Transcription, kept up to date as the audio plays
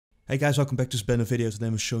Hey guys, welcome back to SvenDesigns video. Today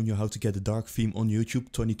I'm showing you how to get a dark theme on YouTube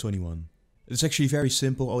 2021. It's actually very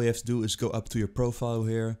simple. All you have to do is go up to your profile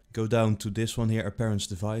here, go down to this one here, appearance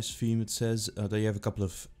device theme it says. There you have a couple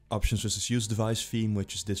of options, which is use device theme,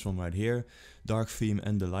 which is this one right here, dark theme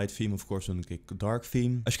and the light theme. Of course, when you click dark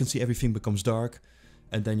theme, as you can see, everything becomes dark.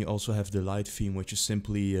 And then you also have the light theme, which is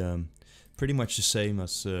simply pretty much the same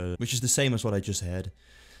as, what I just had.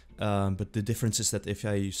 But the difference is that if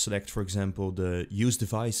I select, for example, the use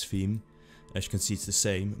device theme, as you can see it's the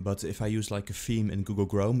same, but if I use like a theme in Google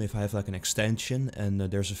Chrome, if I have like an extension and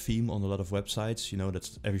there's a theme on a lot of websites, you know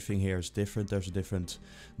that everything here is different, there's a different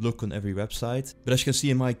look on every website. But as you can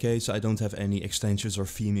see in my case, I don't have any extensions or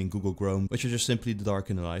theme in Google Chrome, which are just simply the dark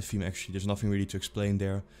and the light theme. Actually, there's nothing really to explain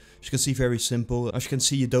there. As you can see, very simple. As you can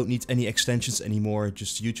see, you don't need any extensions anymore,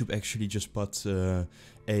 just YouTube actually just put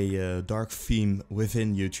a dark theme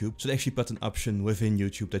within YouTube. So they actually put an option within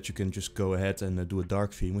YouTube that you can just go ahead and do a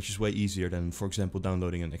dark theme, which is way easier than, for example,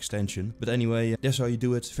 downloading an extension. But anyway, that's how you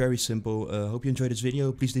do it. Very simple. Hope you enjoyed this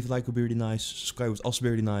video. Please leave a like, it would be really nice. Subscribe would also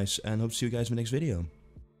be really nice. And hope to see you guys in the next video.